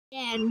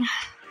again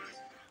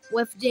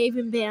with Dave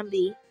and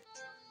Bambi.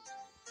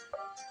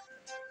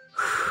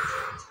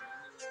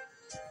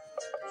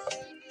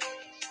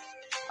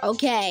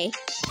 Okay.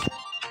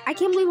 I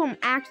can't believe I'm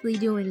actually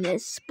doing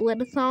this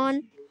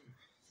split-a-thon.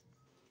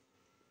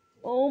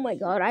 Oh my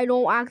god, I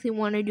don't actually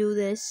want to do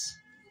this.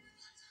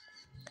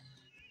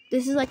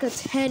 This is like a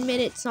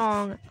 10-minute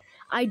song.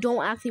 I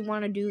don't actually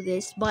want to do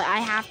this, but I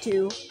have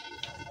to.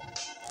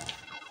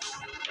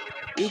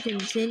 We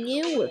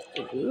continue with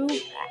the group.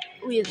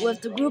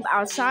 With the group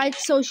outside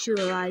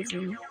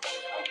socializing.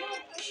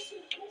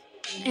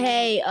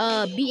 Hey,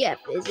 BF,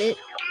 is it?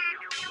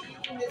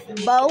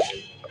 Bo?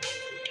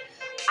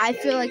 I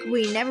feel like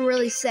we never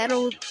really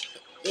settled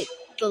it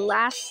the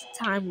last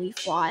time we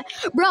fought.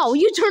 Bro,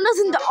 you turned us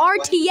into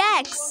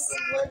RTX!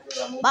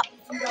 But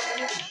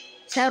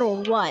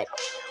settled what?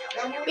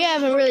 We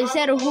haven't really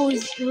settled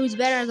who's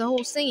better at the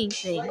whole singing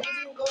thing.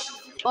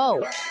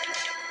 Oh.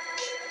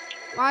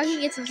 Well, I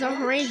can get some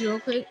stuff arranged real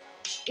quick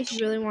if you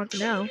really want to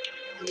know.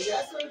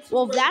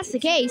 Well, if that's the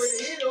case,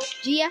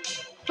 Gia,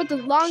 put the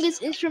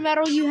longest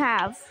instrumental you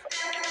have.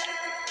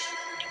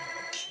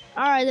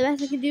 Alright, the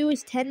best I can do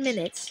is 10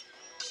 minutes.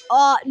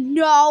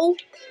 No.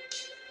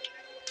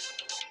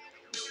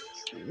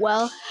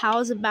 Well,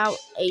 how's about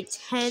a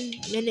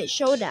 10-minute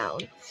showdown?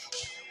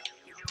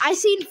 I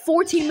seen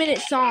 14-minute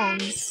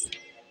songs.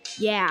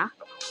 Yeah.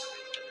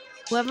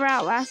 Whoever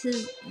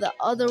outlasted the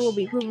other will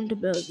be proven to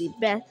be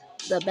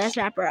the best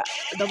rapper,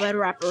 the better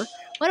rapper.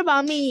 What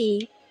about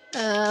me?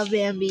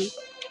 Bambi.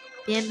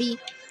 Bambi,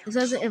 this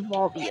doesn't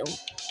involve you.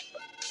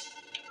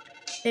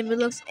 Bambi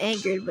looks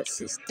angered but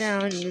sits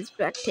down and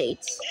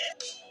spectates.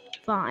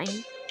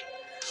 Fine.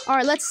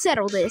 Alright, let's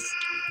settle this.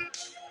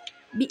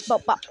 Beep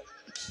bop bop.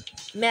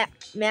 Man,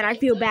 I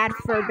feel bad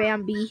for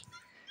Bambi.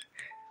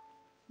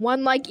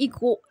 One like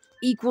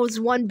equals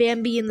one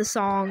Bambi in the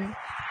song.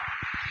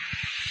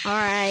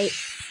 Alright.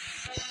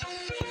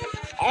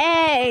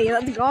 Hey,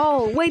 let's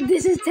go. Wait,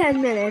 this is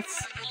 10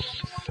 minutes.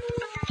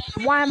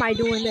 Why am I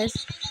doing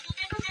this?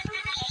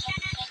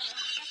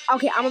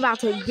 Okay, I'm about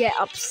to get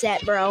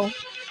upset, bro.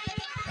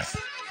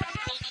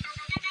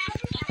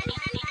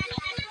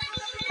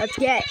 Let's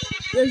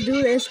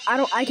do this.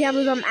 I can't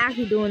believe I'm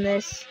actually doing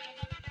this.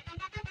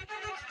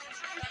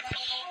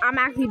 I'm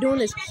actually doing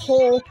this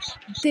whole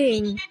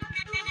thing.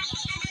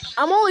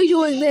 I'm only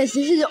doing this.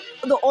 This is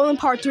the only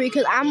part 3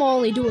 because I'm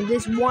only doing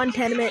this one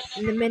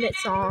 10-minute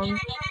song.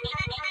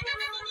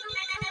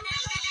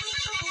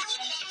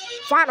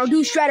 Fine, I'll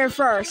do Shredder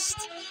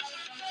first.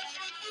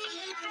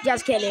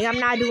 Just kidding. I'm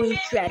not doing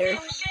Shredder.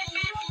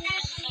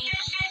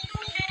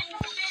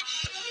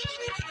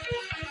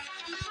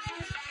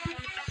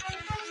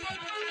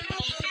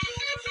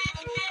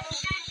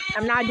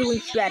 I'm not doing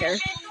Shredder.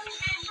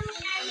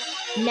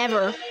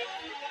 Never.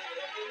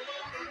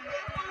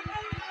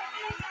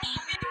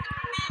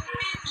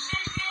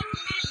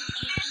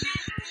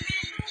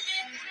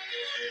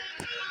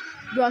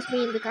 Trust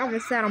me in the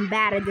comments that I'm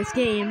bad at this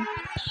game.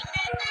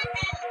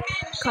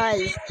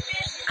 Cause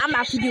I'm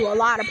about to do a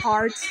lot of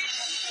parts.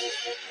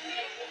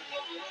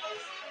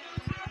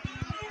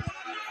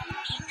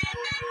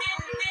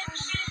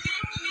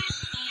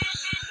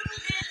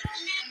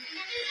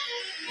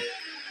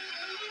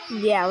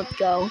 Yeah, let's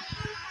go.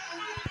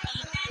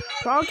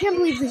 Bro, I can't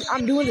believe this.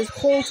 I'm doing this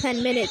whole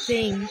 10-minute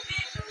thing.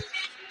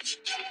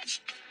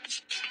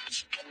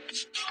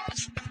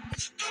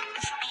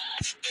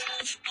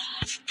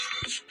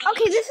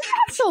 Okay, this is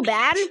not so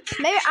bad.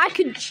 Maybe I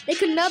could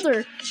make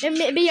another.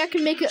 Maybe I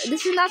can make it.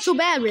 This is not so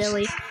bad,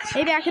 really.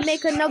 Maybe I can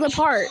make another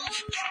part.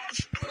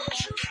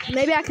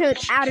 Maybe I could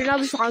add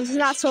another song. This is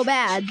not so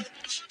bad.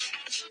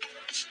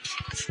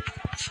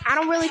 I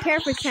don't really care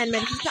for 10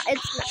 minutes.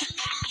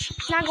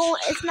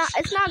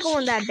 It's not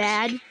going that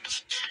bad.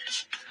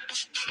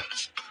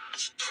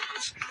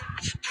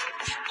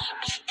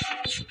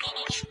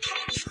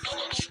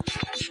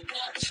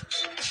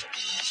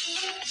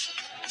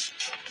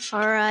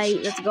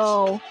 Alright, let's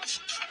go.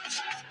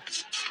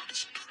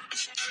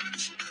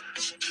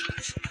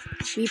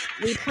 We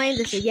playing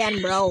this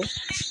again, bro.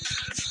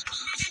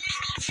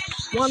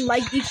 One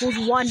like equals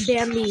one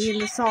Bambi in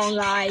the song,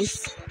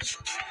 guys.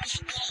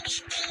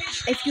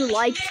 If you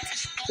liked,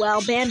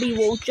 well, Bambi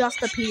will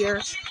just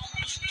appear.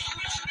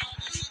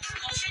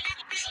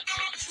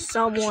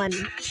 Someone,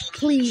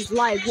 please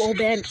like,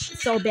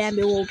 so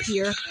Bambi will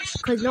appear.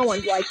 Because no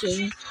one's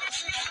liking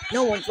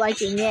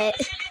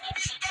it.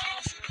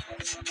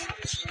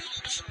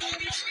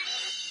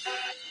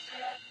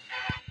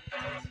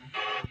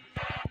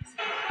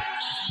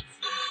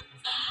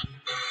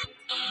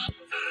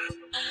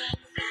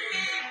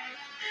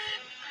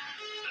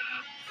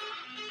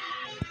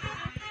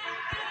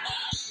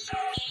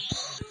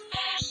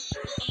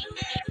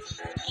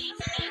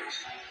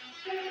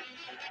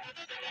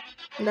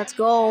 Let's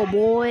go,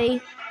 boy.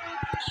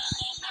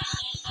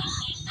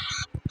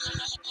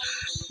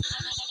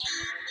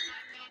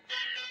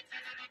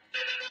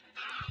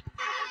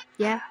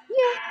 Yeah.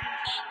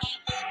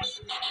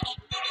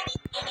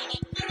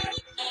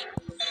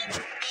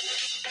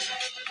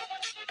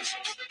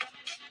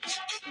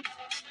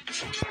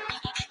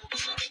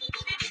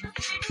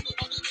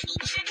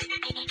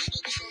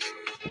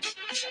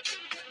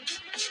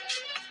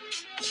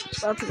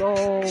 Let's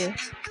go.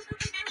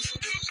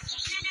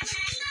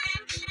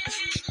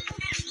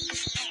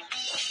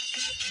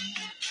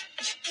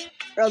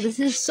 Bro, this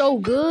is so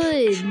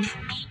good.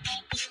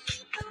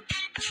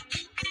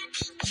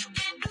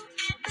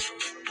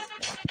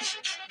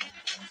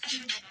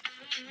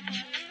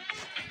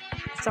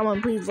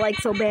 Someone please like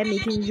so Bambi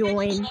can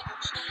join.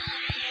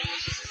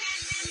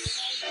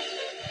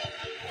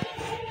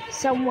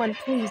 Someone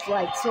please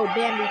like so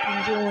Bambi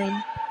can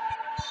join.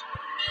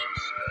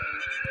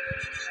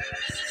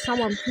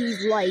 Someone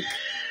please like.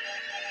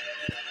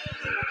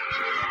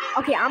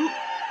 Okay,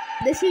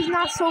 this is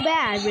not so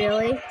bad,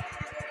 really.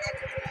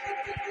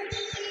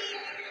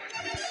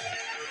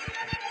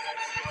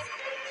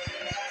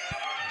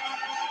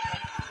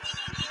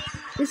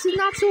 This is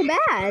not so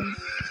bad.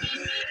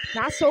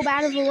 Not so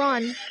bad of a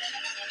run.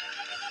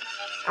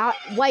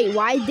 Wait,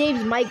 why is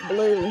Dave's mic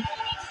blue?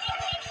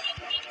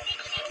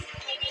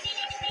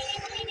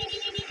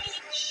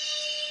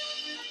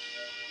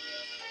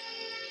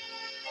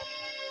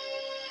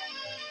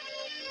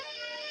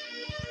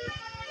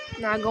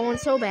 Not going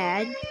so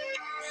bad.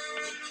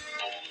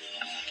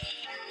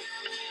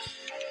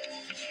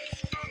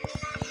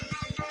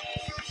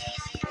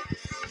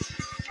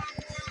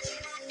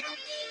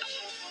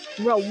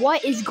 Bro,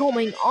 what is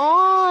going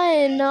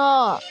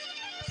on?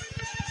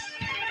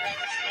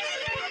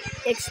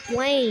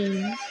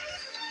 Explain.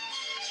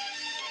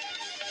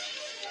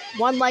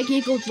 1 like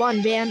equals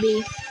 1,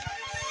 Bambi.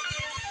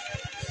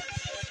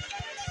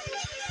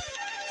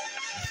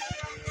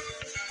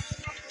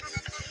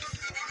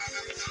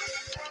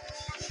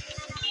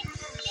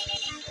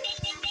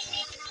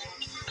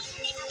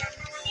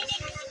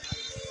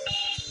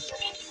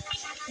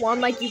 One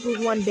like equals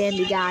 1,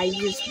 Bambi, guys.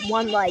 Just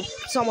 1 like.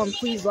 Someone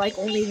please like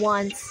only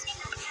once.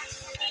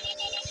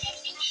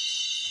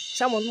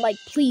 Someone like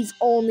please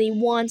only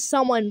once.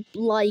 Someone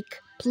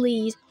like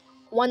please.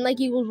 1 like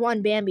equals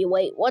 1, Bambi.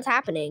 Wait, what's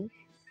happening?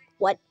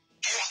 What?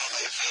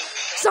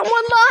 Someone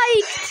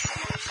liked!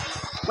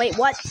 Wait,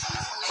 what?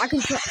 I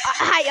control.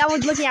 I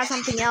was looking at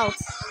something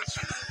else.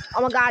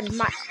 Oh my god,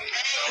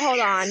 hold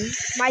on.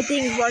 My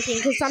thing's working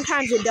because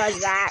sometimes it does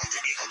that.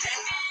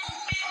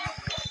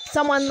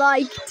 Someone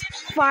liked.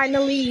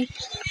 Finally.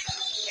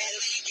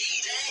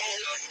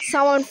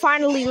 Someone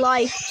finally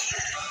liked.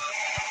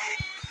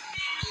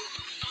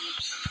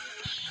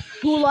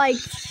 Who liked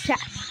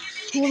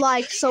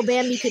so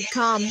Bambi could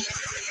come?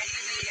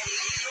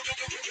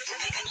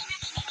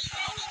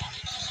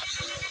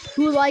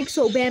 Who liked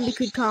so Bambi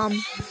could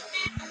come?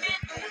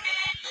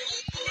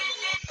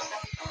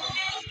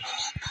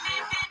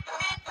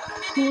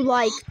 Who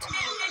liked?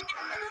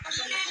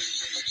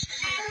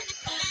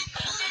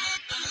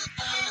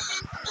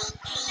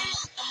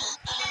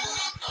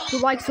 Who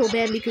liked so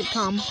Bambi could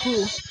come?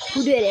 Who?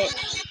 Who did it?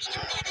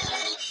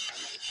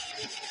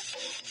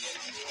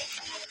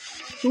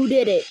 Who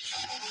did it?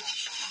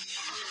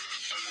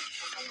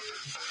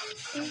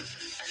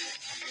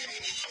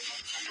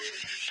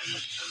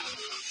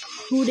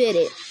 Who did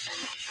it?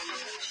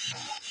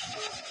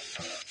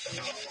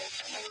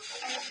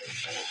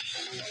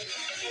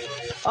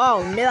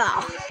 Oh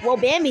no. Well,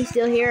 Bambi's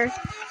still here.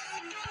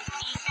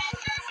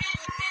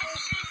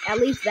 At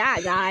least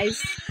that,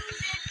 guys.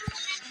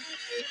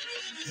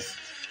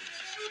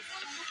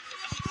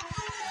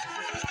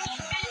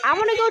 I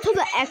want to go to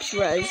the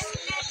extras.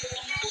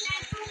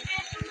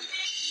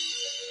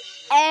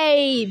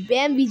 Hey,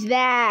 Bambi's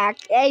back.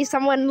 Hey,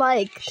 someone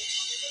liked.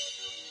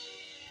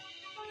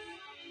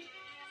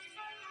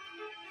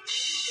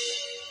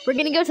 We're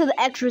gonna go to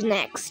the extras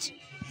next.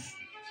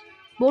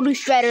 We'll do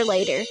Shredder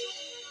later.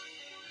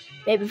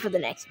 Maybe for the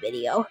next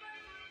video.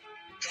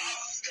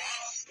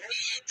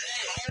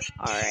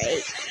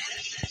 Alright.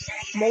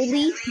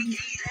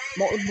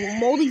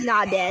 Moldy's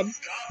not dead.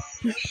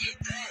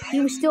 He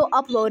was still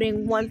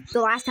uploading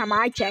the last time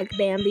I checked,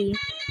 Bambi.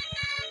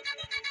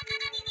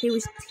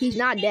 He's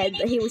not dead,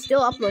 but he was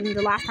still uploading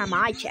the last time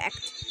I checked.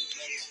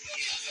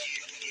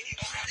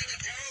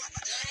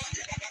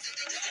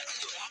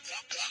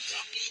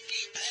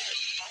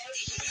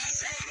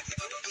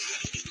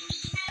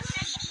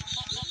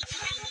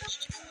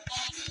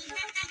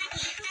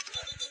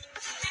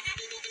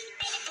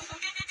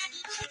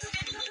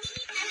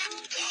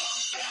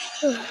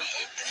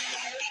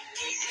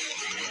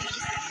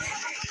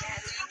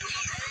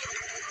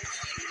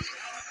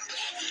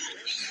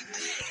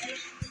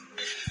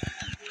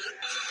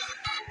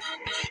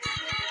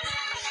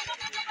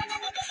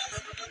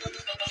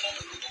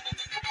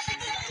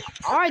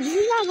 Alright, this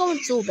is not going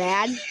so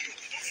bad.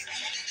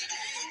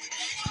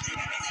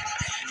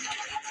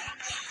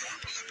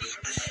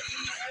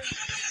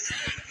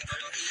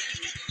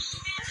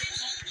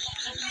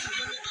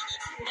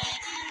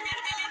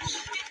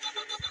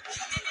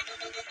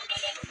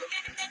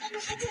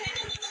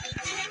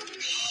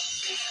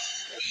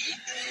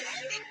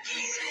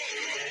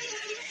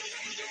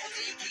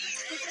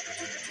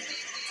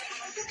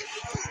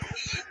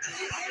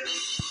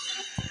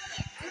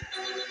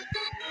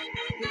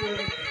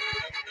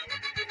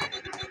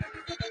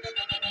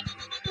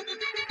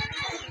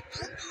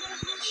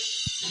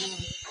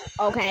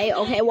 Okay,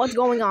 what's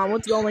going on?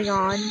 What's going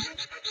on?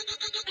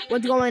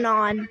 What's going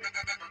on?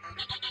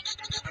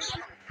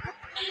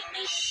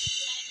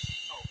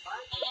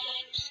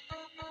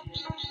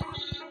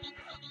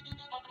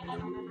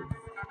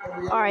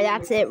 Alright,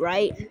 that's it,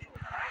 right?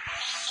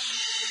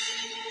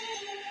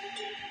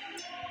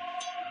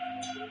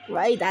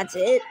 Right, that's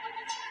it.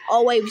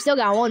 Oh wait, we still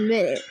got 1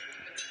 minute.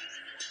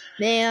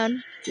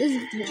 Man,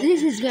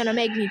 this is gonna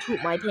make me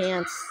poop my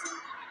pants.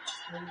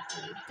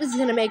 This is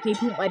gonna make me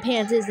poop my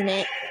pants, isn't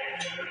it?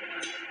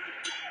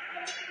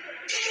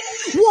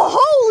 Whoa,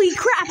 holy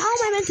crap, how am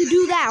I meant to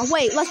do that?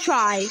 Wait, let's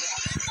try.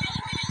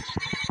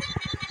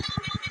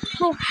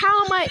 Bro,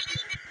 how am I...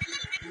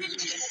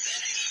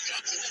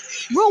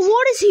 Bro,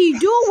 what is he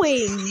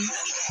doing?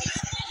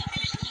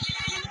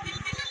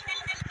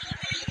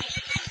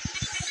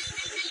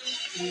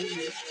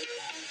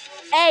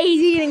 Hey,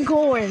 he's eating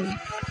corn.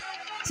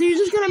 So you're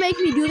just gonna make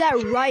me do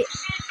that, right?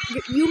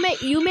 You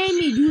made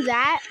me do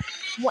that,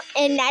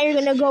 and now you're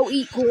gonna go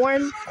eat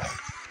corn?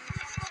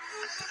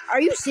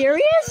 Are you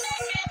serious?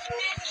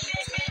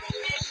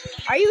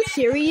 Are you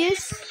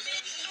serious?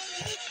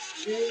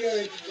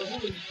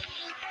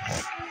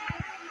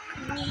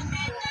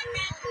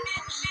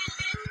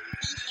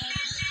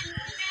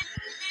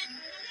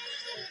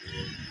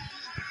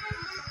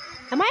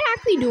 Am I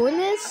actually doing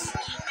this?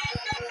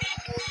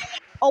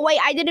 Oh wait,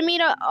 I didn't mean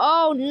to.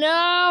 Oh no,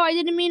 I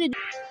didn't mean to.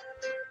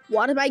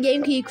 Why did my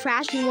game keep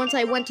crashing once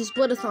I went to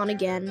Splitathon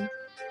again?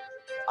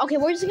 Okay,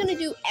 we're just gonna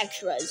do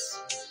extras.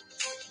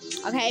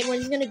 Okay, we're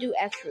just gonna do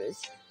extras.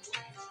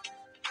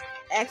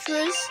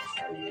 Extras.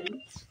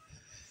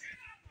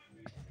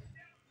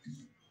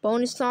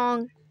 Bonus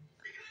song.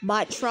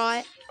 Bot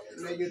trot.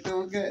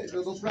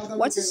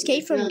 What's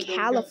Escape from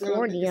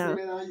California?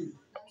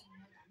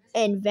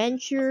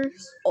 Adventure.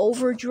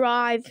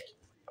 Overdrive.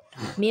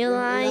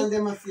 Mealine.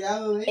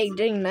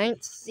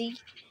 Ignite. See.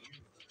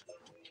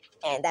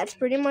 And that's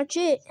pretty much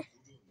it.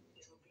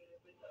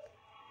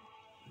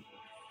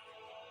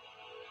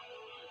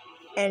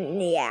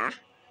 And yeah.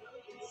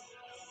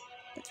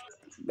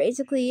 That's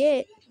basically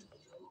it.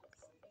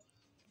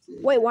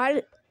 Wait, why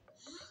did...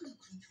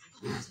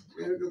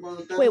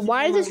 Wait,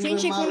 why is the screen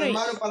shake when I...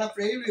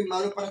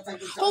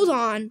 Hold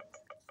on.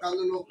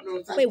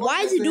 Wait,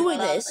 why is it doing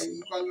this?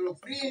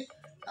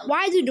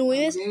 Why is it doing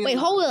this? Wait,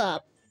 hold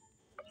up.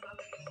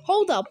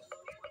 Hold up.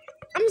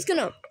 I'm just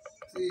gonna...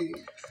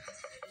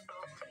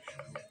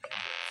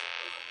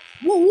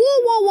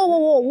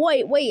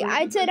 Whoa. Wait.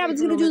 I said I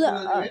was gonna do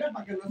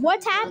the...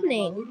 What's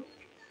happening?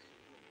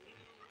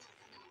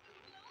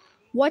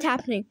 What's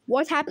happening?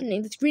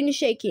 The screen is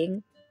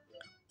shaking.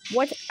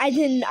 What? I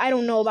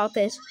don't know about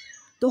this.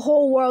 The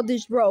whole world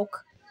is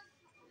broke.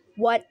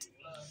 What?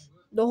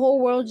 The whole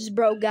world is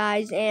broke,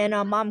 guys, and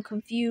I'm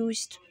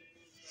confused.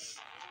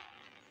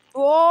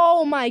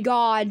 Oh my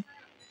god.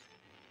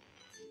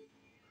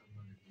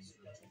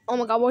 Oh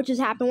my god, what just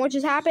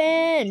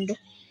happened?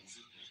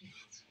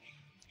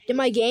 Did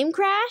my game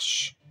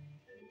crash?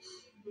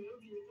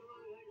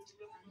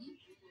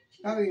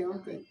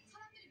 Okay.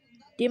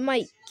 Did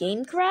my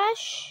game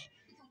crash?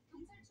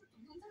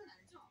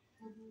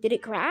 Did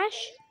it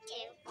crash?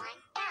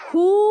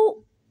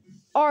 Who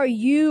are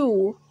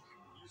you?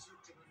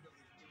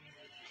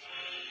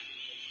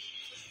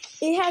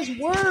 It has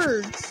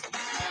words.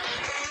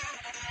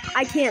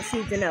 I can't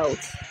see the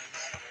notes.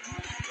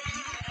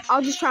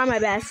 I'll just try my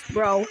best,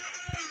 bro.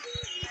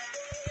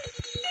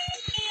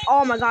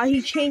 Oh my god,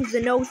 he changed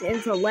the notes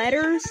into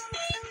letters.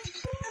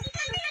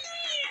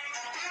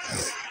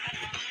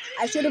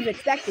 I should have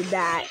expected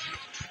that.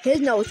 His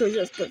notes were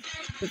just the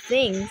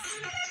things.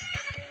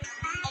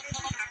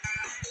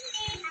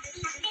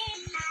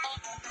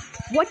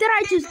 What did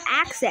I just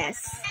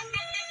access?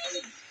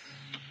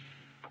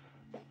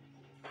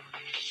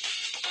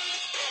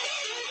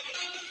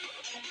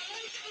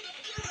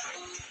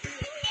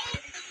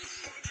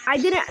 I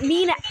didn't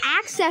mean to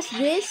access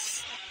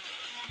this.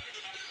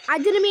 I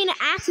didn't mean to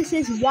access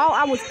this while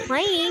I was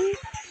playing.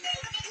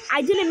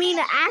 I didn't mean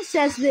to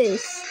access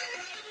this.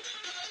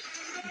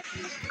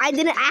 I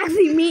didn't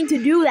actually mean to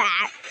do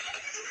that.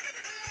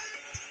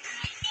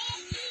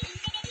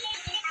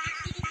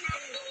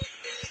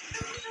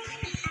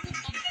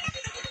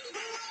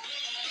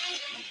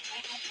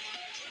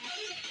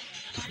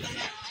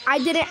 I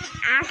didn't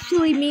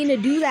actually mean to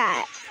do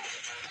that.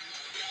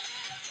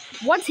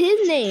 What's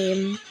his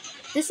name?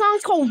 This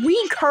song's called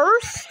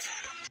Recursed?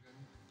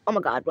 Oh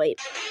my god,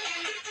 wait.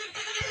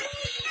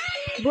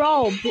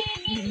 Bro,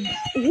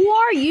 who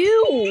are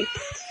you?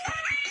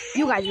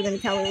 You guys are gonna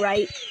tell me,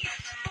 right?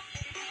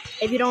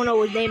 If you don't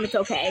know his name, it's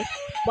okay.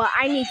 But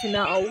I need to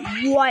know,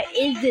 what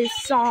is this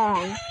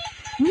song?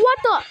 What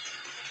the?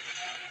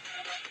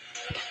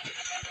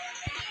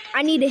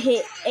 I need to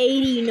hit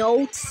 80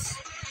 notes.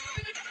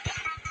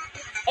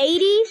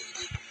 80?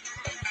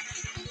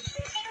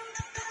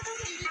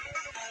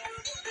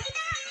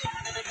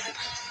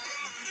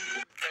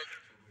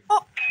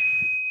 Oh,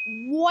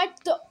 what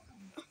the?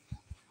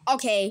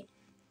 Okay,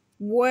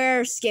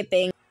 we're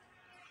skipping.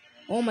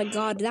 Oh my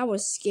god, that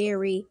was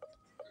scary.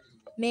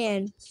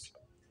 Man,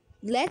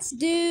 Let's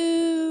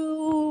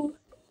do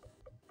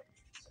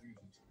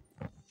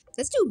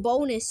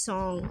bonus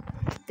song.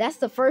 That's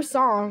the first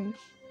song.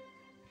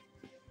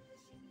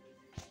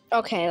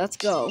 Okay, let's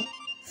go.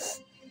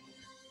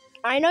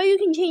 I know you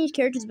can change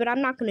characters, but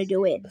I'm not gonna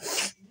do it.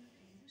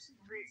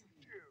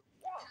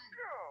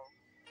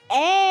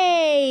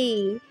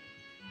 Hey!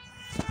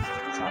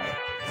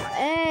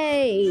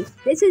 Hey!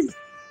 This is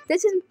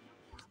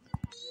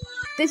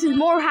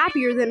more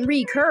happier than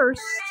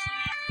recursed.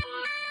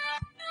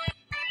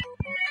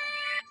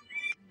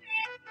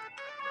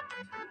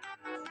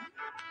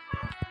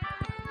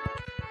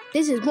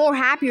 This is more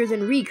happier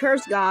than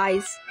recursed,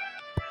 guys.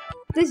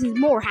 This is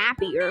more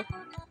happier.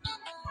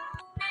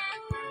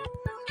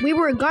 We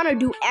were gonna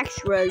do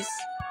extras,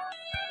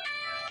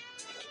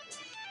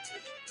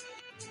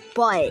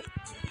 but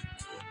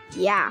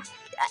yeah,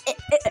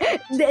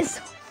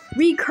 this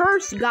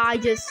recursed guy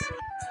just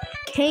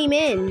came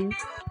in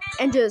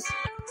and just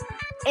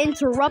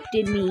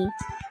interrupted me.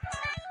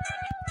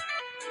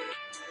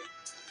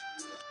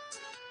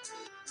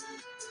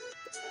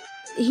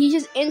 He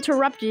just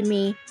interrupted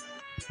me.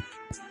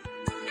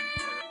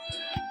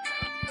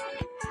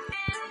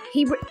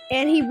 He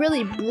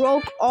really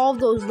broke all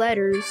those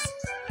letters.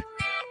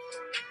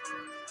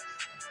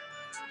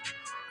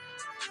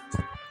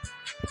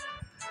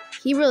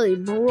 He really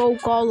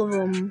broke all of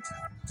them.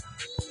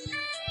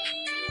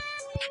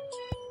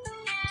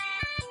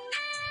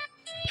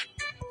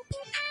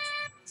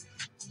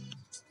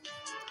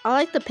 I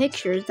like the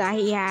pictures that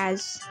he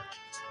has.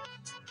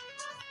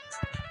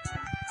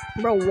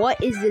 Bro,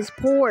 what is this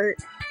port?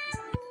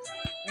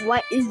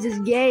 What is this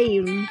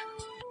game?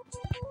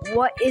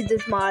 What is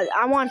this mod?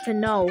 I want to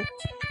know.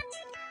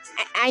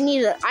 I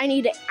need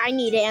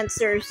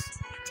answers.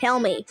 Tell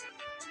me.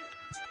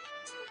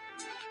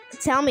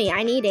 Tell me,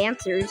 I need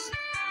answers.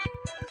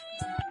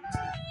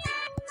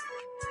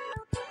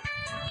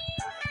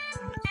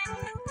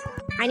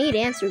 I need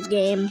answers,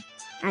 game.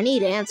 I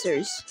need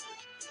answers.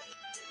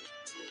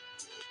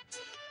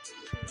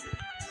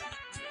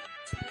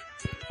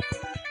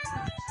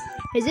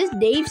 Is this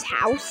Dave's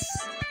house?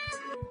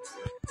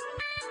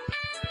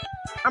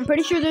 I'm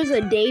pretty sure there's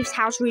a Dave's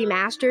House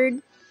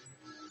remastered.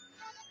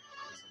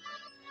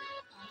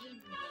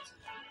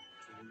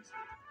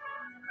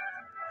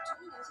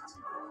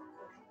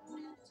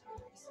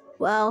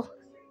 Well,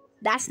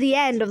 that's the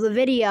end of the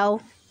video.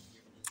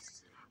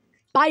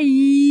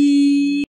 Bye!